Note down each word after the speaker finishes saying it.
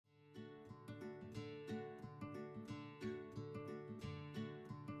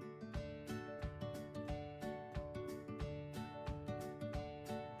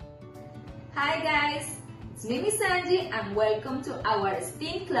Hi guys, it's me Miss Angie and welcome to our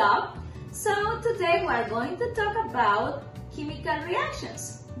STEAM club. So today we are going to talk about chemical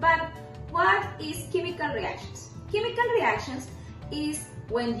reactions. But what is chemical reactions? Chemical reactions is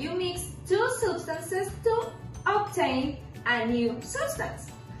when you mix two substances to obtain a new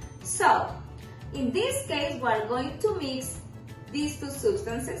substance. So in this case we are going to mix these two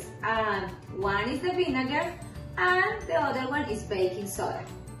substances, and one is the vinegar and the other one is baking soda.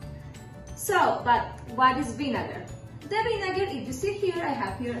 So, but what is vinegar? The vinegar, if you see here, I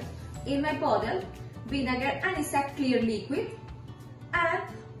have here in my bottle vinegar, and it's a clear liquid, and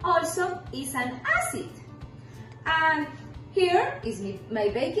also is an acid. And here is my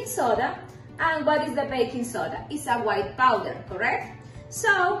baking soda, and what is the baking soda? It's a white powder, correct?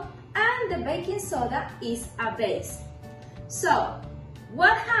 So, and the baking soda is a base. So,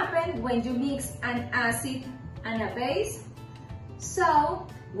 what happens when you mix an acid and a base? So,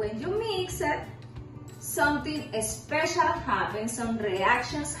 when you mix it, something special happens, some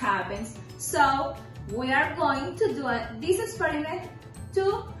reactions happens. So, we are going to do this experiment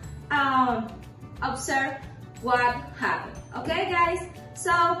to observe what happened. Okay, guys?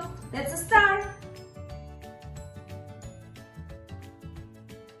 So, let's start.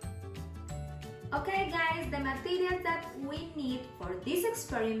 Okay guys, the materials that we need for this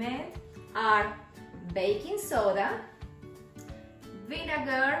experiment are baking soda,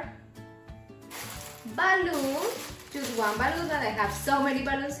 vinegar, balloon, choose one balloon, and I have so many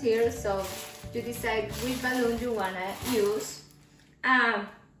balloons here, so you decide which balloon you want to use, a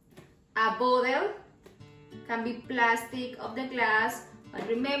bottle, can be plastic of the glass, but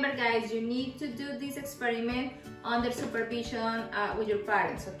remember guys, you need to do this experiment under supervision with your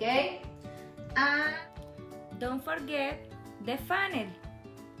parents, okay? And don't forget the funnel.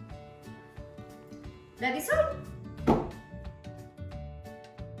 That is all.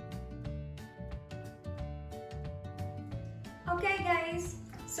 Okay guys,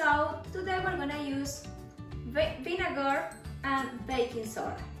 so today we're gonna use vinegar and baking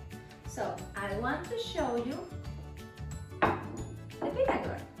soda. So I want to show you the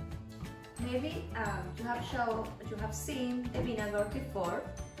vinegar. Maybe you have seen the vinegar before,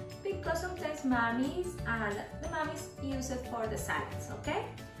 because sometimes the mommies use it for the salads, okay?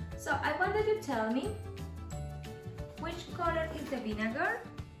 So I wanted you to tell me which color is the vinegar.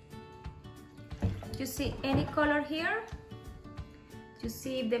 Do you see any color here? Do you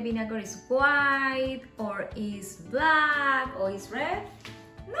see if the vinegar is white or is black or is red?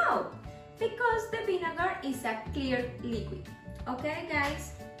 No, because the vinegar is a clear liquid. Okay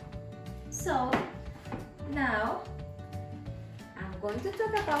guys? So now I'm going to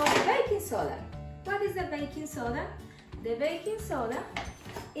talk about baking soda. What is the baking soda? The baking soda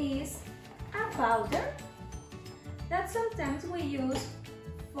is a powder that sometimes we use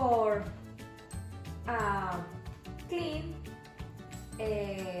for clean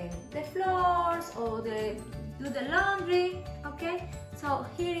the floors or do the laundry, okay? So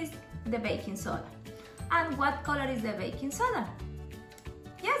here is the baking soda. And what color is the baking soda?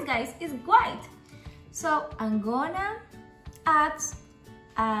 Yes guys, it's white. So I'm gonna add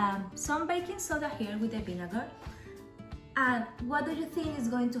some baking soda here with the vinegar. And what do you think is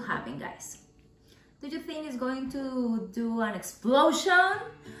going to happen, guys? Do you think it's going to do an explosion?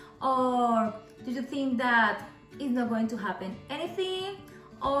 Or do you think that it's not going to happen anything?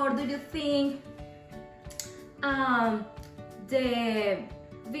 Or do you think the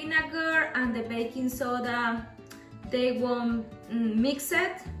vinegar and the baking soda, they won't mix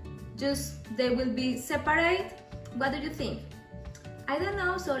it? Just they will be separate? What do you think? I don't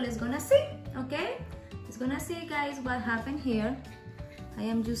know, so let's gonna see, okay? Let's gonna see guys what happened here. I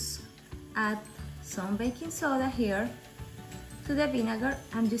am just add some baking soda here to the vinegar,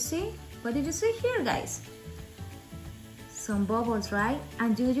 and you see, what did you see here guys? Some bubbles, right?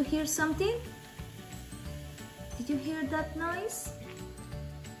 And did you hear something? Did you hear that noise?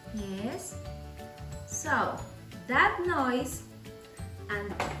 Yes. So that noise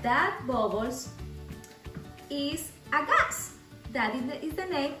and that bubbles is a gas. That is the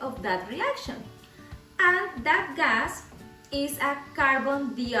name of that reaction. And that gas is a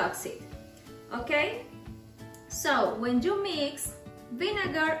carbon dioxide. Okay? So when you mix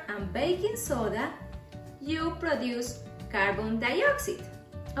vinegar and baking soda, you produce carbon dioxide.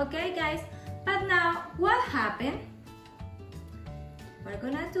 Okay guys? But now what happened? We're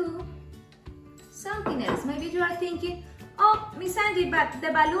gonna do something else. Maybe you are thinking, oh, Miss Angie, but the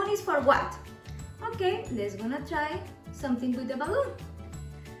balloon is for what? Okay, let's gonna try something with the balloon.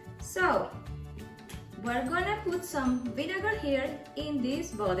 So we're gonna put some vinegar here in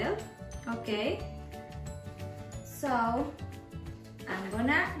this bottle. Okay, so I'm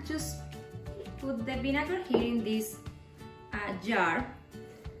gonna just put the vinegar here in this jar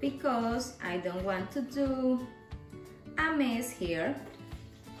because I don't want to do a mess here.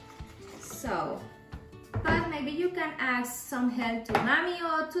 So, but maybe you can ask some help to mommy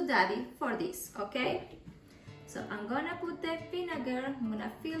or to daddy for this, okay? So I'm gonna put the vinegar, I'm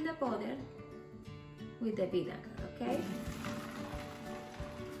gonna fill the bottle with the vinegar, okay?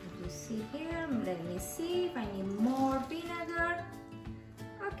 You see here, let me see if I need more vinegar.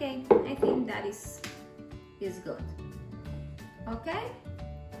 Okay, I think that is good. Okay?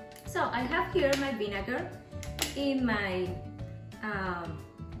 So I have here my vinegar in my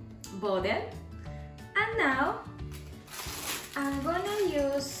bottle. And now I'm gonna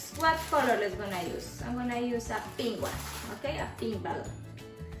use, what color let's gonna use? I'm gonna use a pink one, okay? A pink balloon.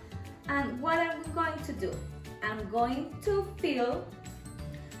 And what I'm going to do? I'm going to fill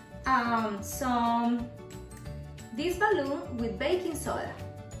this balloon with baking soda,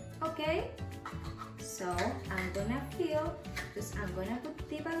 okay? So I'm gonna fill, just I'm gonna put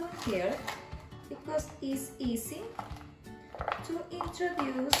the balloon here because it's easy to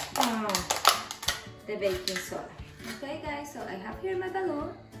introduce the baking soda. Okay guys, so I have here my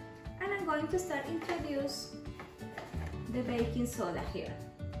balloon and I'm going to start introduce the baking soda here.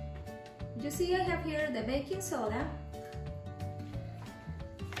 You see I have here the baking soda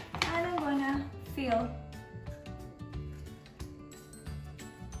and I'm gonna fill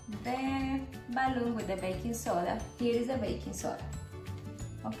the balloon with the baking soda. Here is the baking soda.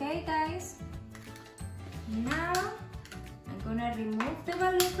 Okay guys, now I'm gonna remove the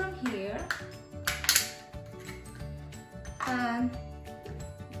balloon from here. And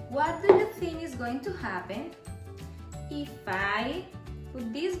what do you think is going to happen if I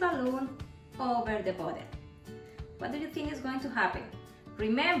put this balloon over the bottle? What do you think is going to happen?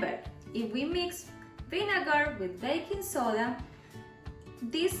 Remember, if we mix vinegar with baking soda,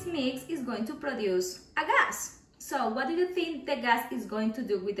 this mix is going to produce a gas. So what do you think the gas is going to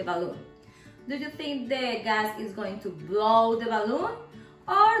do with the balloon? Do you think the gas is going to blow the balloon?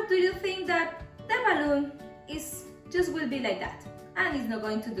 Or do you think that the balloon just will be like that and it's not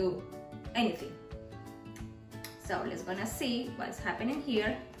going to do anything? So let's gonna see what's happening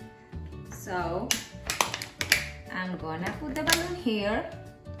here. So I'm gonna put the balloon here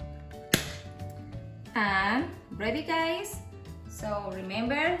and ready guys. So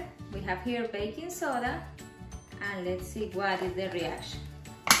remember we have here baking soda and let's see what is the reaction.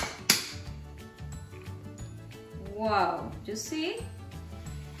 Wow, you see?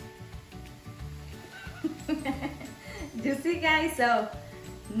 You see guys, so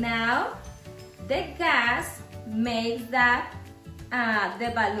now the gas makes that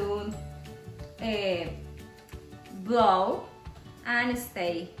the balloon blow and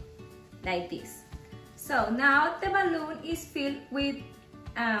stay like this. So now the balloon is filled with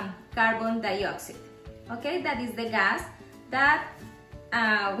carbon dioxide. Okay, that is the gas that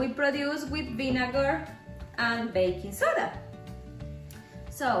we produce with vinegar and baking soda.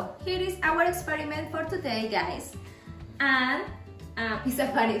 So here is our experiment for today guys, and it's a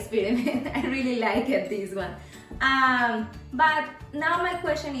fun experiment. I really like it, this one. But now my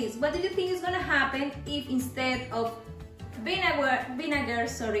question is, what do you think is gonna happen if instead of vinegar,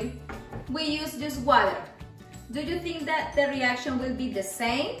 we use just water? Do you think that the reaction will be the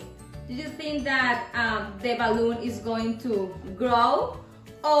same? Do you think that the balloon is going to grow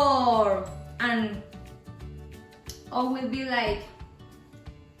or will be like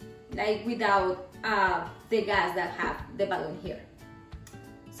without the gas that have the balloon here?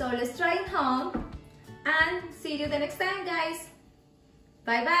 So let's try it home and see you the next time guys.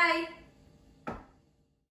 Bye bye.